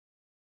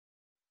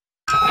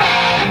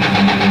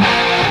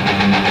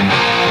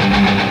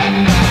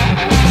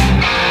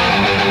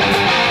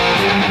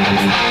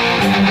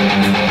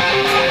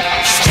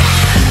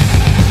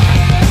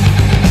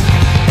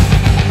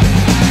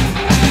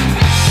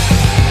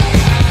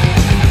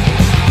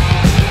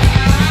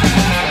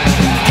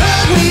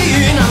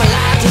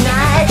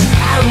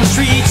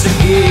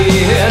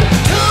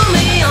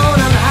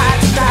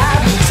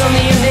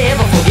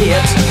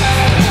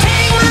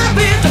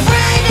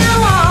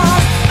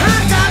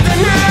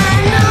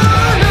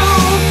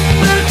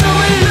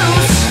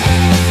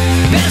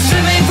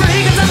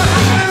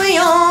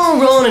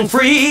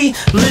free,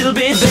 a little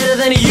bit better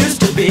than it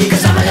used to be.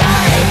 'Cause I'm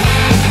alive.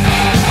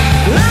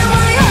 I'm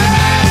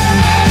alive.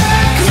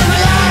 'Cause I'm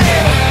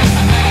alive.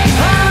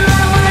 I'm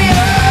alive.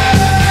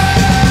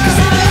 'Cause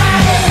I'm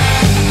alive.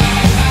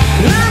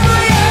 I'm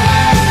alive.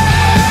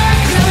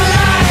 'Cause I'm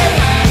alive.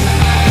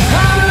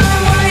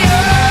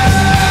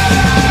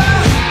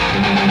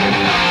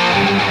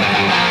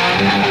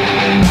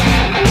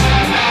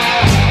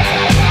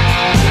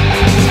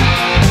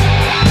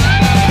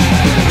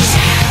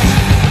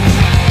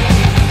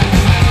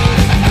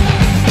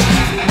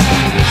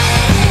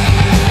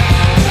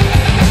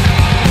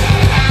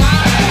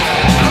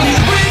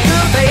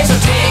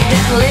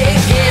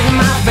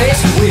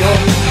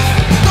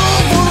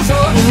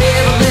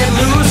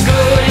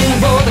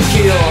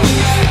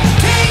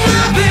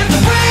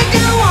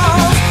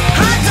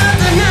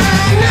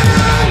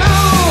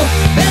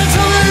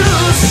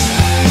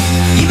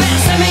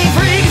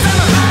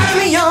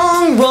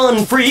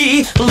 I'm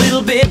free, a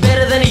little bit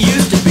better than it used to be.